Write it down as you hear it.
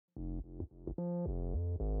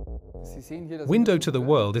Window to the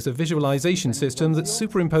World is a visualization system that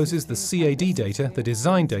superimposes the CAD data, the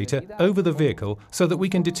design data, over the vehicle so that we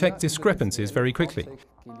can detect discrepancies very quickly.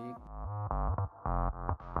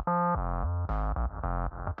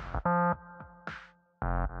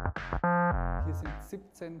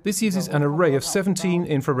 This uses an array of 17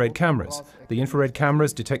 infrared cameras. The infrared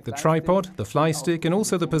cameras detect the tripod, the fly stick, and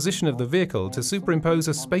also the position of the vehicle to superimpose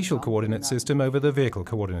a spatial coordinate system over the vehicle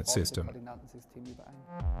coordinate system.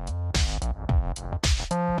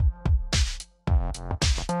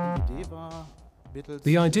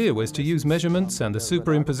 The idea was to use measurements and the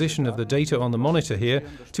superimposition of the data on the monitor here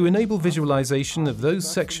to enable visualization of those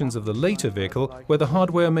sections of the later vehicle where the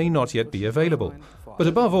hardware may not yet be available, but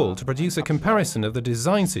above all to produce a comparison of the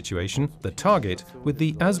design situation, the target, with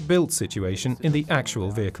the as-built situation in the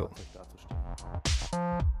actual vehicle.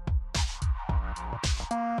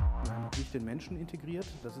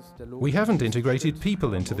 We haven't integrated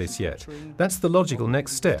people into this yet. That's the logical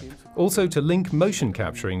next step. Also to link motion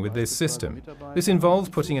capturing with this system. This involves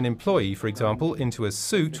putting an employee, for example, into a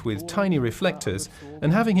suit with tiny reflectors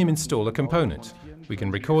and having him install a component. We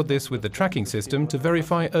can record this with the tracking system to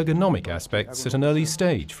verify ergonomic aspects at an early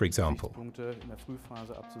stage, for example.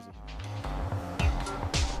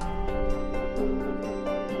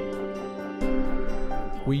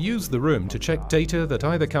 We use the room to check data that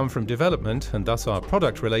either come from development and thus are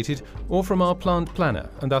product related, or from our plant planner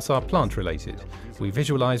and thus are plant related. We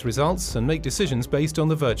visualize results and make decisions based on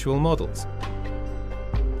the virtual models.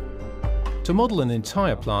 To model an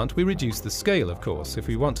entire plant, we reduce the scale, of course, if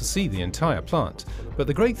we want to see the entire plant. But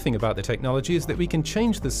the great thing about the technology is that we can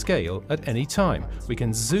change the scale at any time. We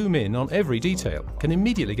can zoom in on every detail, can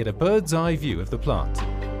immediately get a bird's eye view of the plant.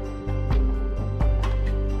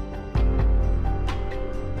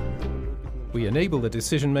 We enable the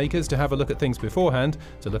decision makers to have a look at things beforehand,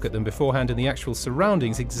 to look at them beforehand in the actual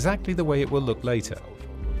surroundings exactly the way it will look later.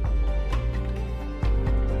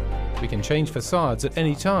 We can change facades at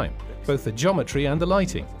any time, both the geometry and the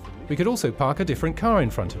lighting. We could also park a different car in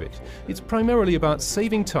front of it. It's primarily about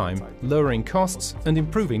saving time, lowering costs, and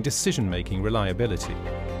improving decision-making reliability.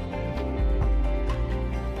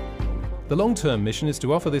 The long-term mission is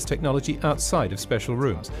to offer this technology outside of special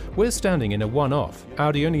rooms. We're standing in a one-off.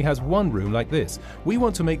 Audi only has one room like this. We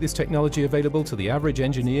want to make this technology available to the average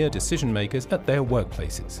engineer, decision makers at their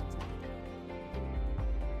workplaces.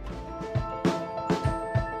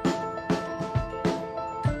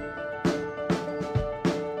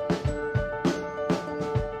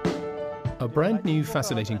 A brand new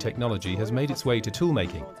fascinating technology has made its way to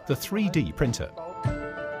toolmaking, the 3D printer.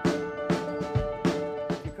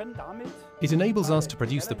 It enables us to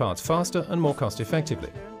produce the parts faster and more cost-effectively.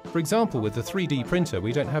 For example, with the 3D printer,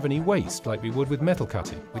 we don't have any waste like we would with metal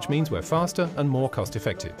cutting, which means we're faster and more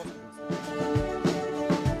cost-effective.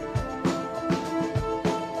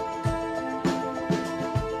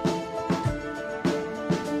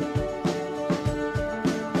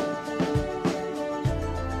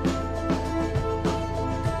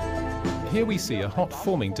 Here we see a hot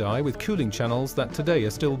forming die with cooling channels that today are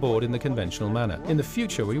still bored in the conventional manner. In the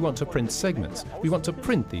future, we want to print segments. We want to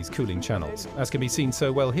print these cooling channels, as can be seen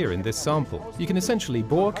so well here in this sample. You can essentially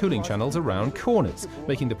bore cooling channels around corners,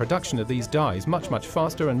 making the production of these dies much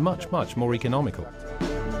faster and much more economical.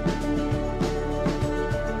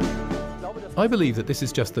 I believe that this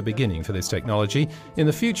is just the beginning for this technology. In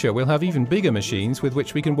the future, we'll have even bigger machines with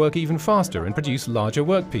which we can work even faster and produce larger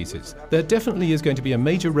workpieces. There definitely is going to be a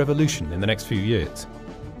major revolution in the next few years.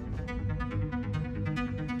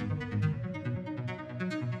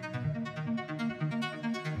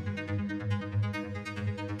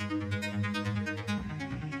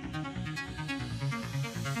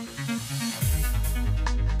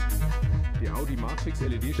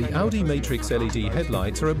 The Audi Matrix LED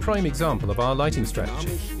headlights are a prime example of our lighting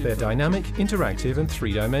strategy. They're dynamic, interactive and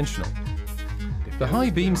three-dimensional. The high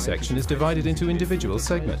beam section is divided into individual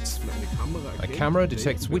segments. A camera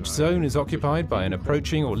detects which zone is occupied by an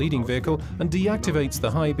approaching or leading vehicle and deactivates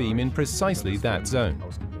the high beam in precisely that zone.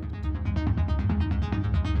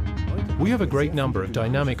 We have a great number of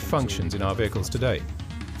dynamic functions in our vehicles today.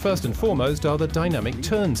 First and foremost are the dynamic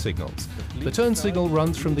turn signals. The turn signal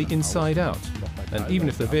runs from the inside out, and even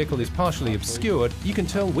if the vehicle is partially obscured, you can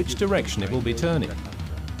tell which direction it will be turning.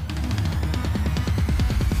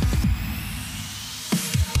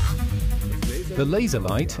 The laser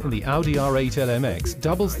light in the Audi R8 LMX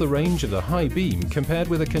doubles the range of the high beam compared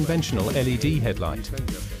with a conventional LED headlight,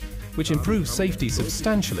 which improves safety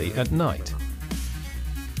substantially at night.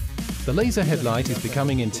 The laser headlight is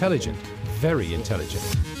becoming intelligent, very intelligent.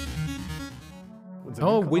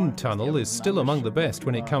 Our wind tunnel is still among the best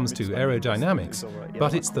when it comes to aerodynamics,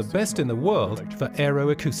 but it's the best in the world for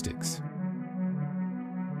aeroacoustics.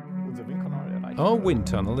 Our wind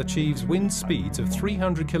tunnel achieves wind speeds of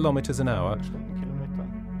 300 kilometers an hour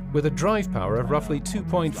with a drive power of roughly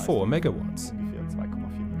 2.4 megawatts.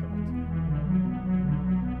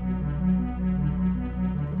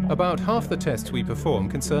 About half the tests we perform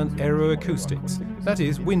concern aeroacoustics, that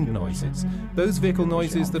is, wind noises, those vehicle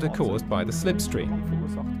noises that are caused by the slipstream.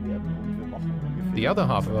 The other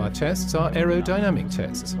half of our tests are aerodynamic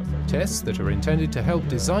tests, tests that are intended to help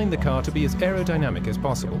design the car to be as aerodynamic as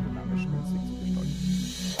possible.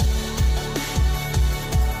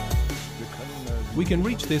 We can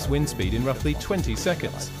reach this wind speed in roughly 20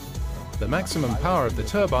 seconds. The maximum power of the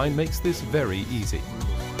turbine makes this very easy.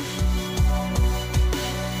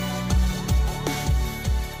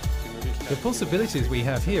 The possibilities we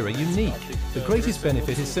have here are unique. The greatest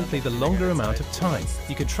benefit is simply the longer amount of time.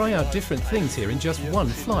 You can try out different things here in just one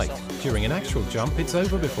flight. During an actual jump, it's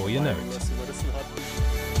over before you know it.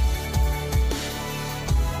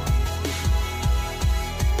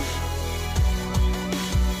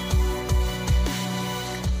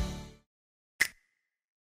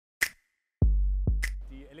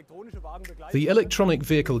 The electronic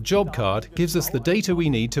vehicle job card gives us the data we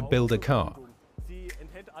need to build a car.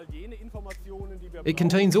 It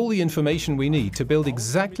contains all the information we need to build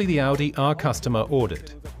exactly the Audi our customer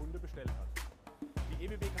ordered.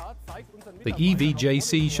 The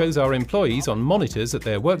EVJC shows our employees on monitors at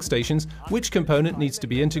their workstations which component needs to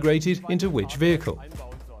be integrated into which vehicle.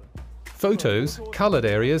 Photos, colored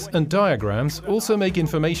areas and diagrams also make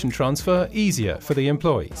information transfer easier for the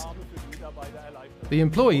employees. The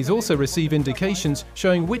employees also receive indications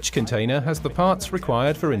showing which container has the parts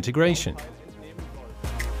required for integration.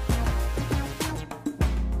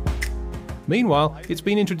 Meanwhile, it's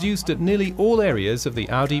been introduced at nearly all areas of the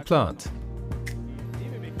Audi plant.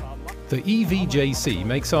 The EVJC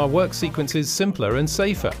makes our work sequences simpler and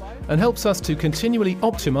safer and helps us to continually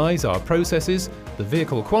optimize our processes, the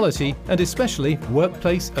vehicle quality and especially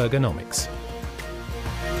workplace ergonomics.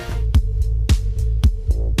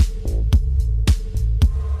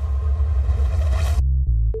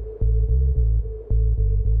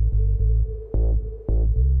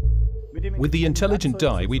 With the intelligent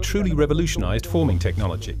die, we truly revolutionized forming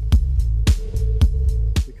technology.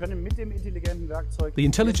 The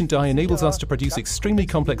intelligent die enables us to produce extremely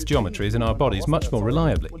complex geometries in our bodies much more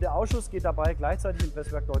reliably.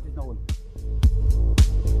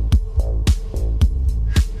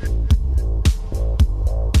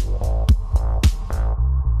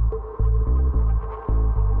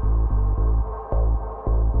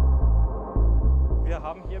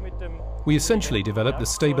 We essentially developed the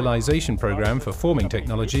stabilization program for forming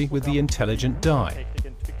technology with the intelligent die.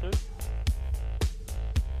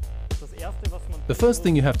 The first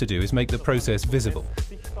thing you have to do is make the process visible.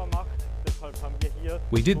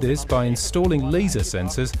 We did this by installing laser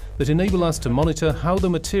sensors that enable us to monitor how the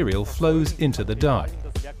material flows into the die.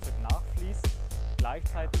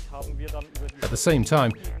 At the same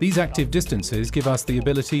time, these active distances give us the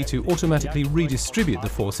ability to automatically redistribute the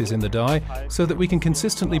forces in the die so that we can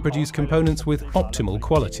consistently produce components with optimal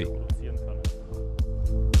quality.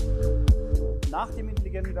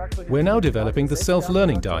 We're now developing the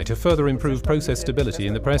self-learning die to further improve process stability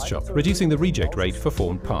in the press shop, reducing the reject rate for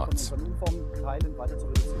formed parts.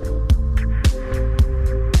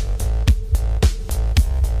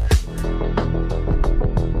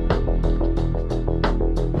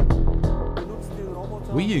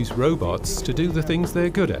 We use robots to do the things they're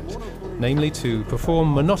good at, namely to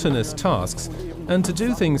perform monotonous tasks and to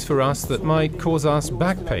do things for us that might cause us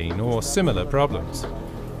back pain or similar problems.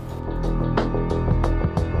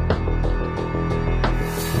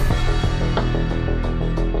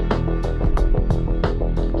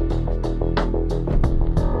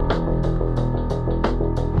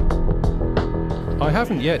 I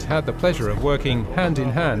haven't yet had the pleasure of working hand in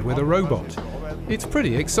hand with a robot. It's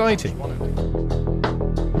pretty exciting.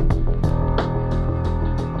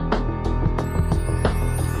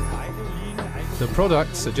 The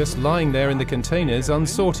products are just lying there in the containers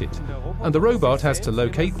unsorted, and the robot has to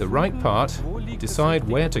locate the right part, decide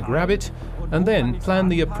where to grab it, and then plan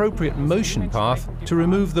the appropriate motion path to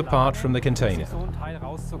remove the part from the container.